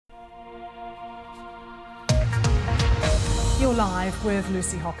You're live with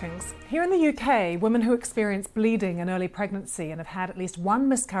Lucy Hockings. Here in the UK, women who experience bleeding in early pregnancy and have had at least one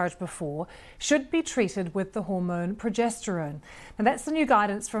miscarriage before should be treated with the hormone progesterone. And that's the new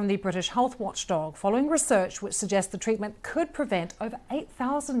guidance from the British health watchdog, following research which suggests the treatment could prevent over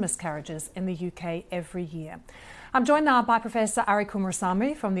 8,000 miscarriages in the UK every year. I'm joined now by Professor Ari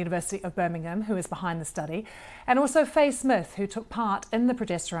Kumarasamy from the University of Birmingham, who is behind the study, and also Faye Smith, who took part in the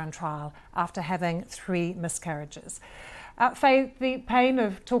progesterone trial after having 3 miscarriages. Faye, the pain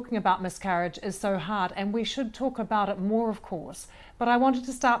of talking about miscarriage is so hard, and we should talk about it more, of course. But I wanted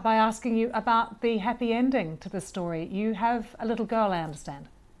to start by asking you about the happy ending to the story. You have a little girl, I understand.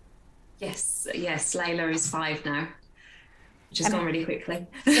 Yes, Layla is 5 now, which has gone really quickly.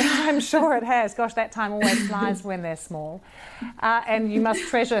 I'm sure it has. Gosh, that time always flies when they're small. And you must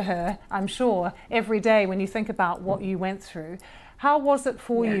treasure her, I'm sure, every day when you think about what you went through. How was it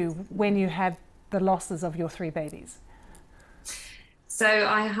for you when you had the losses of your 3 babies? So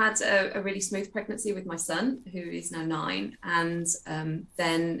I had a really smooth pregnancy with my son, who is now 9, and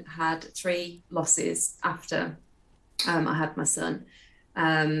then had 3 losses after I had my son.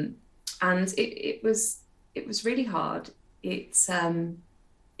 And it was really hard. It's the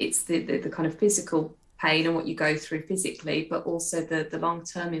kind of physical pain and what you go through physically, but also the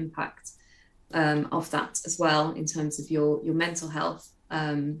long-term impact of that as well in terms of your mental health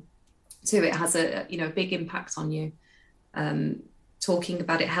too. It has a big impact on you. Talking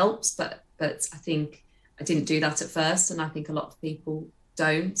about it helps, but I think I didn't do that at first, and I think a lot of people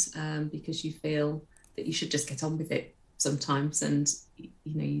don't, because you feel that you should just get on with it sometimes, and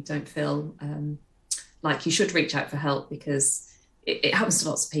you don't feel like you should reach out for help because it happens to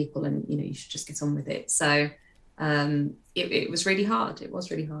lots of people, and you should just get on with it. So it was really hard. It was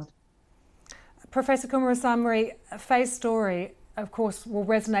really hard. Professor Kumarasamy, Faye's story, of course, will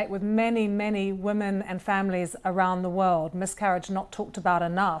resonate with many, many women and families around the world. Miscarriage not talked about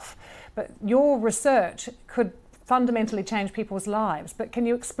enough. But your research could fundamentally change people's lives. But can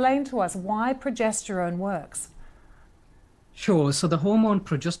you explain to us why progesterone works? Sure. So the hormone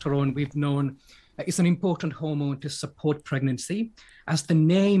progesterone, we've known, is an important hormone to support pregnancy. As the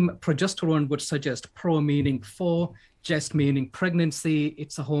name progesterone would suggest, pro meaning for, gest meaning pregnancy,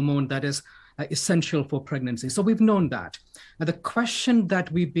 it's a hormone that is essential for pregnancy. So we've known that. Now, the question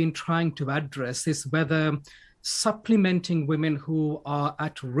that we've been trying to address is whether supplementing women who are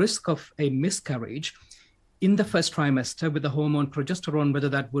at risk of a miscarriage in the first trimester with the hormone progesterone, whether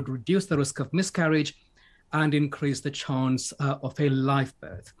that would reduce the risk of miscarriage and increase the chance of a live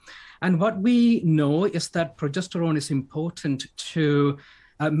birth. And what we know is that progesterone is important to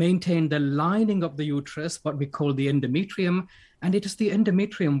maintain the lining of the uterus, what we call the endometrium, and it is the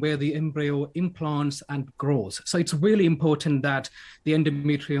endometrium where the embryo implants and grows. So it's really important that the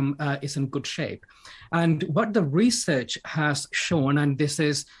endometrium is in good shape. And what the research has shown, and this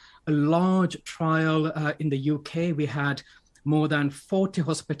is a large trial in the UK, we had more than 40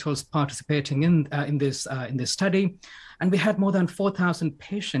 hospitals participating in this study, and we had more than 4,000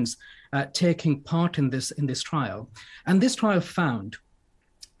 patients taking part in this trial. And this trial found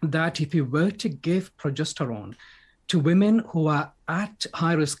that if you were to give progesterone to women who are at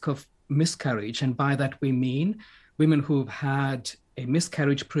high risk of miscarriage, and by that we mean women who've had a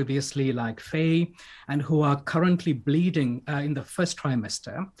miscarriage previously, like Faye, and who are currently bleeding in the first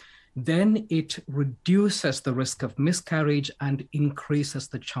trimester, then it reduces the risk of miscarriage and increases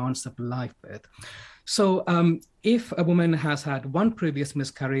the chance of live birth. So if a woman has had 1 previous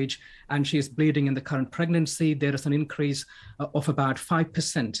miscarriage and she is bleeding in the current pregnancy, there is an increase of about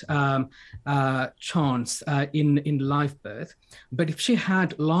 5% chance in live birth. But if she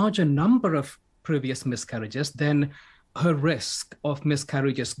had larger number of previous miscarriages, then her risk of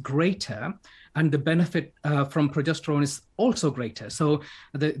miscarriage is greater, and the benefit from progesterone is also greater. So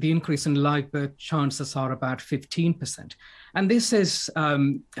the increase in live birth chances are about 15%. And this is,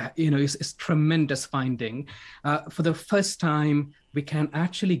 is tremendous finding. For the first time, we can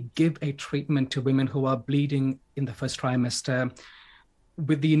actually give a treatment to women who are bleeding in the first trimester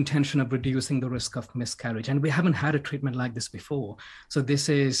with the intention of reducing the risk of miscarriage. And we haven't had a treatment like this before. So this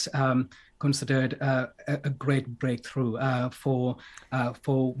is considered a great breakthrough for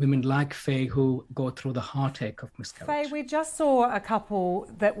women like Faye who go through the heartache of miscarriage. Faye, we just saw a couple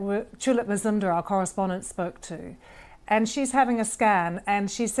that Tulip Mazinda, our correspondent, spoke to. And she's having a scan,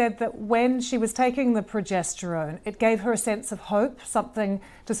 and she said that when she was taking the progesterone, it gave her a sense of hope, something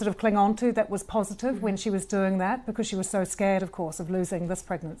to sort of cling on to that was positive when she was doing that, because she was so scared, of course, of losing this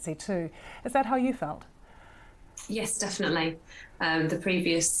pregnancy too. Is that how you felt? Yes, definitely. The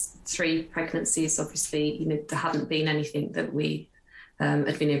previous 3 pregnancies, obviously, there hadn't been anything that we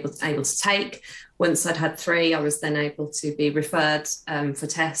had been able to take. Once I'd had 3, I was then able to be referred for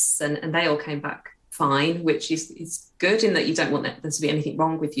tests, and they all came back fine, which is good in that you don't want there to be anything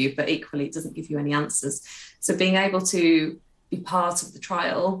wrong with you, but equally it doesn't give you any answers. So being able to be part of the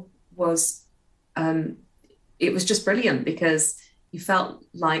trial was, it was just brilliant, because you felt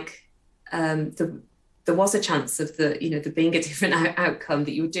like there was a chance of there being a different outcome,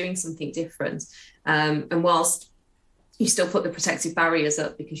 that you were doing something different. And whilst you still put the protective barriers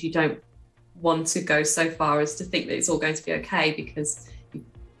up, because you don't want to go so far as to think that it's all going to be okay because you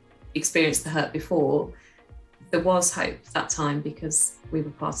experienced the hurt before, there was hope that time because we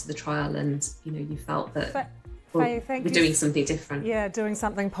were part of the trial, and you felt that we're doing something different. Yeah, doing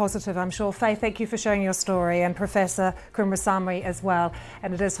something positive, I'm sure. Faye, thank you for sharing your story, and Professor Kumrasamri as well.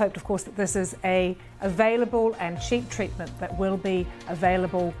 And it is hoped, of course, that this is a available and cheap treatment that will be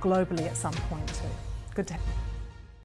available globally at some point too. Good to have.